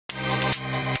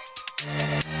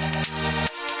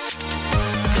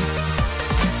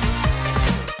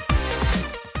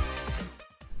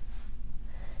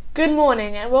Good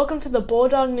morning and welcome to the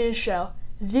Bulldog News Show,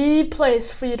 the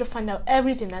place for you to find out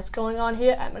everything that's going on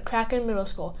here at McCracken Middle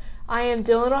School. I am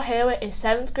Dylan O'Hara, a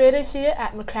 7th grader here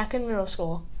at McCracken Middle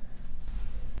School.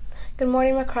 Good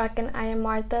morning, McCracken. I am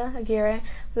Martha Aguirre.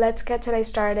 Let's get today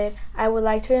started. I would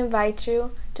like to invite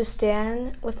you to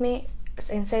stand with me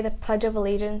and say the Pledge of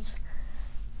Allegiance.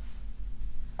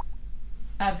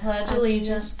 I pledge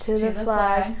allegiance to the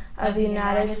flag of the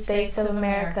United States of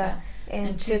America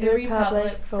and to the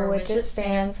republic for which it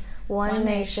stands, one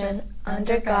nation,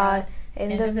 under God,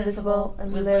 indivisible,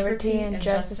 with liberty and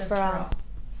justice for all.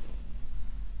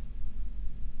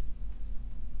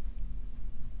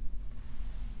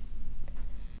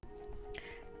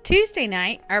 Tuesday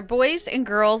night, our boys and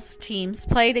girls teams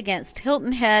played against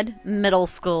Hilton Head Middle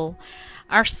School.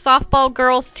 Our softball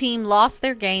girls team lost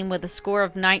their game with a score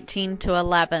of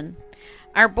 19-11.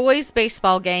 Our boys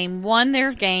baseball game won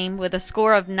their game with a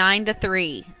score of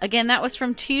 9-3. Again, that was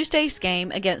from Tuesday's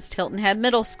game against Hilton Head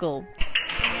Middle School.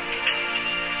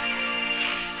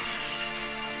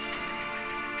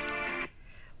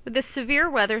 With the severe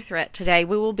weather threat today,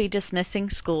 we will be dismissing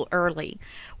school early.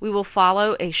 We will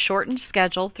follow a shortened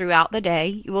schedule throughout the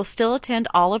day. You will still attend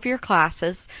all of your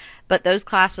classes, but those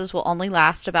classes will only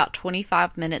last about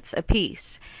 25 minutes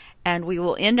apiece. And we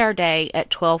will end our day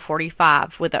at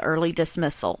 12:45 with an early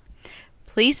dismissal.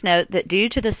 Please note that due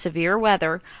to the severe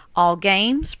weather, all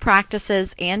games,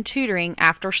 practices, and tutoring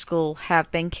after school have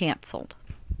been canceled.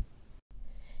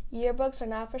 Yearbooks are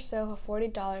now for sale for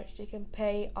 $40. You can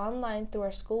pay online through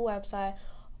our school website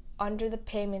under the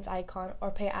payments icon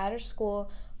or pay at our school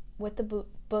with the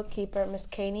bookkeeper, Miss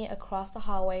Caney, across the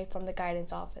hallway from the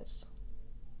guidance office.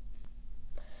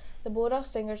 The Bulldog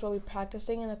Singers will be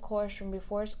practicing in the chorus room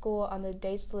before school on the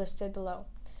dates listed below.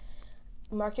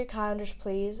 Mark your calendars,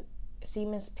 please. See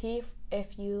Miss P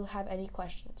if you have any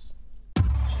questions.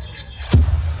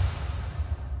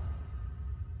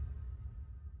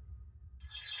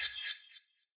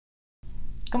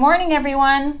 Good morning,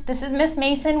 everyone. This is Miss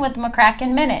Mason with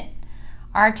McCracken Minute.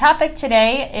 Our topic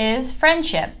today is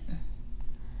friendship.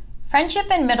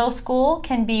 Friendship in middle school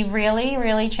can be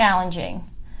really challenging.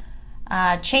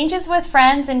 Changes with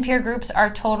friends and peer groups are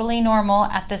totally normal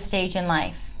at this stage in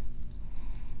life.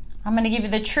 I'm going to give you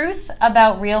the truth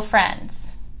about real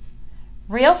friends.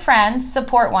 Real friends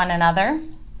support one another.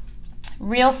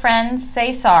 Real friends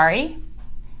say sorry.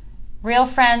 Real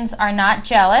friends are not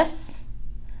jealous.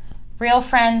 Real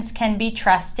friends can be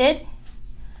trusted.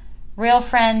 Real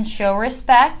friends show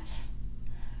respect.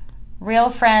 Real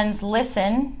friends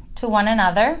listen to one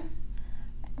another.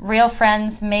 Real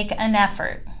friends make an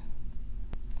effort.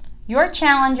 Your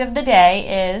challenge of the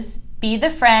day is be the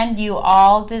friend you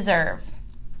all deserve.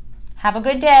 Have a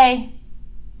good day.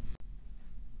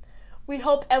 We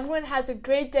hope everyone has a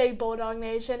great day, Bulldog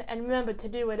Nation, and remember to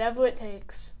do whatever it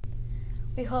takes.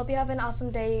 We hope you have an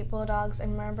awesome day, Bulldogs,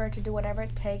 and remember to do whatever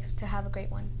it takes to have a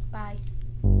great one. Bye.